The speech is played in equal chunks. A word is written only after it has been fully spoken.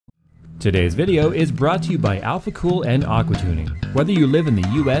Today's video is brought to you by Alphacool and Aquatuning. Whether you live in the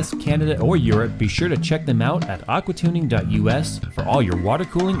US, Canada, or Europe, be sure to check them out at aquatuning.us for all your water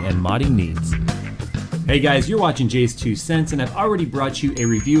cooling and modding needs. Hey guys, you're watching JayzTwoCents, and I've already brought you a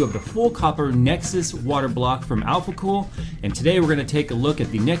review of the full copper NexXxoS water block from Alphacool, and today we're going to take a look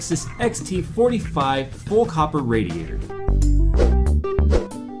at the NexXxoS XT45 full copper radiator.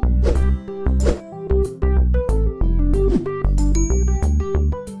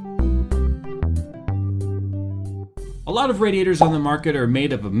 A lot of radiators on the market are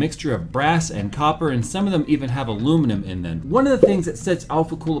made of a mixture of brass and copper, and some of them even have aluminum in them. One of the things that sets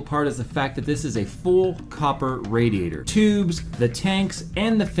Alphacool apart is the fact that this is a full copper radiator. Tubes, the tanks,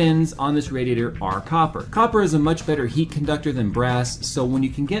 and the fins on this radiator are copper. Copper is a much better heat conductor than brass, so when you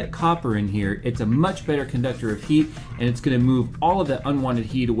can get copper in here, it's a much better conductor of heat, and it's going to move all of that unwanted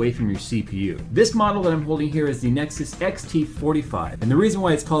heat away from your CPU. This model that I'm holding here is the NexXxoS XT45, and the reason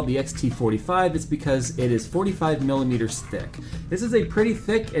why it's called the XT45 is because it is 45 millimeters thick. This is a pretty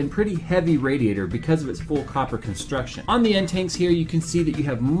thick and pretty heavy radiator because of its full copper construction. On the end tanks here, you can see that you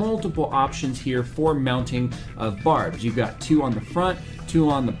have multiple options here for mounting of barbs. You've got 2 on the front, 2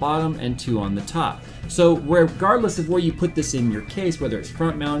 on the bottom, and 2 on the top. So regardless of where you put this in your case, whether it's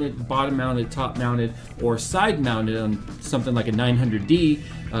front mounted, bottom mounted, top mounted, or side mounted on something like a 900D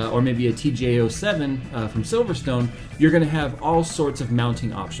or maybe a TJ07 from Silverstone, you're going to have all sorts of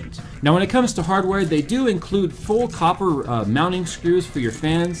mounting options. Now when it comes to hardware, they do include full copper mounting screws for your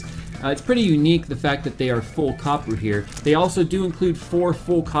fans. It's pretty unique, the fact that they are full copper here. They also do include 4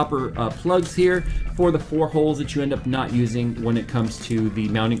 full copper plugs here for the 4 holes that you end up not using when it comes to the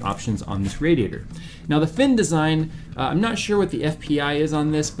mounting options on this radiator. Now the fin design, I'm not sure what the FPI is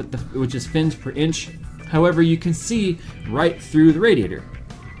on this, but which is fins per inch. However, you can see right through the radiator.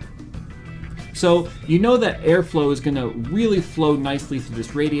 So you know that airflow is going to really flow nicely through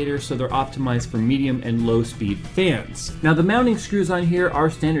this radiator, so they're optimized for medium and low speed fans. Now the mounting screws on here are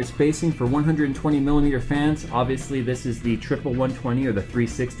standard spacing for 120 millimeter fans. Obviously this is the triple 120 or the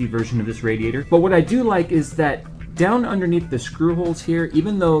 360 version of this radiator. But what I do like is that down underneath the screw holes here,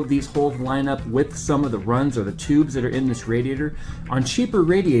 even though these holes line up with some of the runs or the tubes that are in this radiator, on cheaper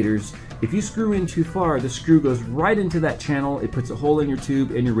radiators, if you screw in too far, the screw goes right into that channel, it puts a hole in your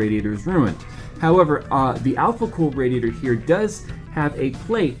tube, and your radiator is ruined. However, the Alphacool radiator here does have a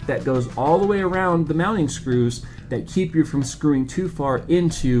plate that goes all the way around the mounting screws that keep you from screwing too far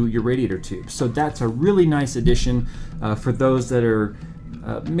into your radiator tube. So that's a really nice addition for those that are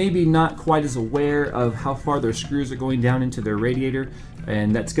maybe not quite as aware of how far their screws are going down into their radiator,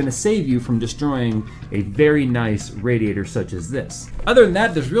 and that's going to save you from destroying a very nice radiator such as this. Other than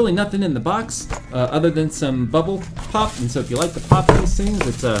that, there's really nothing in the box other than some bubble pop, and so if you like to pop these things,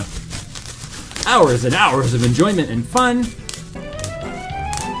 it's hours and hours of enjoyment and fun.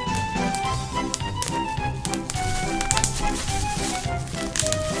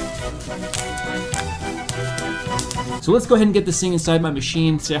 So let's go ahead and get this thing inside my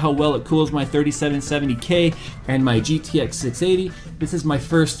machine, see how well it cools my 3770K and my GTX 680. This is my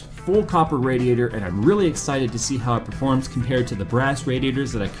first full copper radiator, and I'm really excited to see how it performs compared to the brass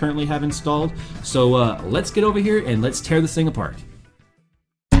radiators that I currently have installed. So let's get over here and let's tear this thing apart.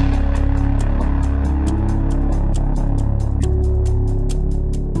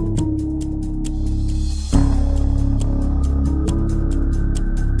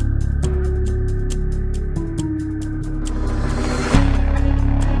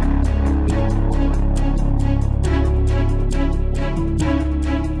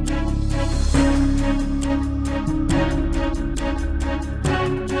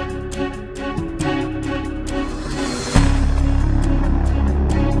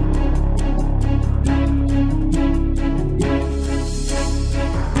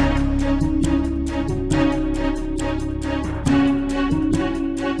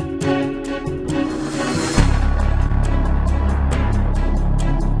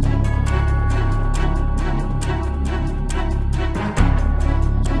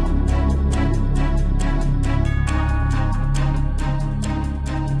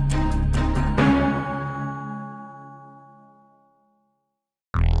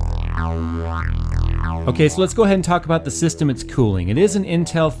 Okay, so let's go ahead and talk about the system it's cooling. It is an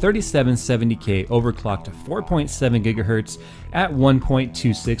Intel 3770K overclocked to 4.7 gigahertz at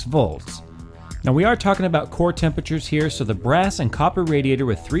 1.26 volts. Now we are talking about core temperatures here, so the brass and copper radiator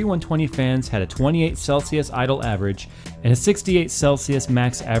with 3 120 fans had a 28 Celsius idle average and a 68 Celsius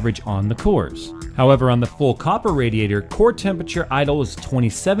max average on the cores. However, on the full copper radiator, core temperature idle was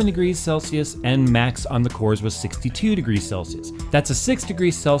 27 degrees Celsius and max on the cores was 62 degrees Celsius. That's a 6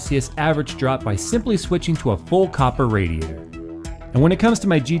 degrees Celsius average drop by simply switching to a full copper radiator. And when it comes to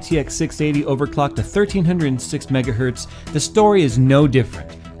my GTX 680 overclocked to 1306 megahertz, the story is no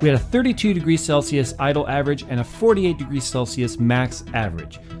different. We had a 32 degrees Celsius idle average and a 48 degrees Celsius max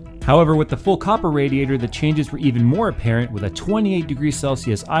average. However, with the full copper radiator, the changes were even more apparent with a 28 degrees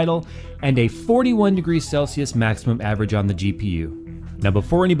Celsius idle and a 41 degrees Celsius maximum average on the GPU. Now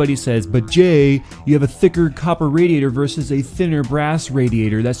before anybody says, but Jay, you have a thicker copper radiator versus a thinner brass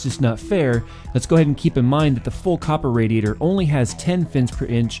radiator, that's just not fair, let's go ahead and keep in mind that the full copper radiator only has 10 fins per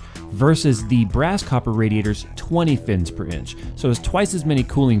inch versus the brass copper radiator's 20 fins per inch. So it's twice as many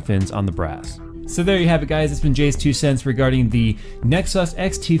cooling fins on the brass. So there you have it, guys. It's been Jay's 2 cents regarding the NexXxoS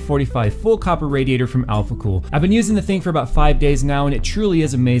XT45 full copper radiator from Alphacool. I've been using the thing for about 5 days now, and it truly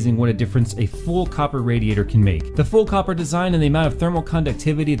is amazing what a difference a full copper radiator can make. The full copper design and the amount of thermal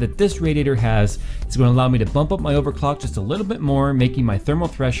conductivity that this radiator has is going to allow me to bump up my overclock just a little bit more, making my thermal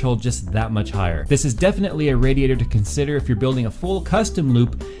threshold just that much higher. This is definitely a radiator to consider if you're building a full custom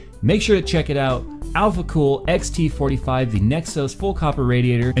loop. Make sure to check it out. Alphacool XT45, the NexXxoS full copper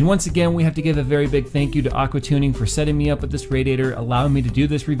radiator. And once again, we have to give a very big thank you to Aqua Tuning for setting me up with this radiator, allowing me to do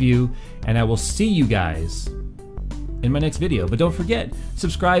this review, and I will see you guys in my next video. But don't forget,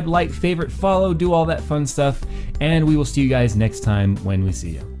 subscribe, like, favorite, follow, do all that fun stuff, and we will see you guys next time when we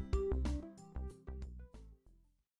see you.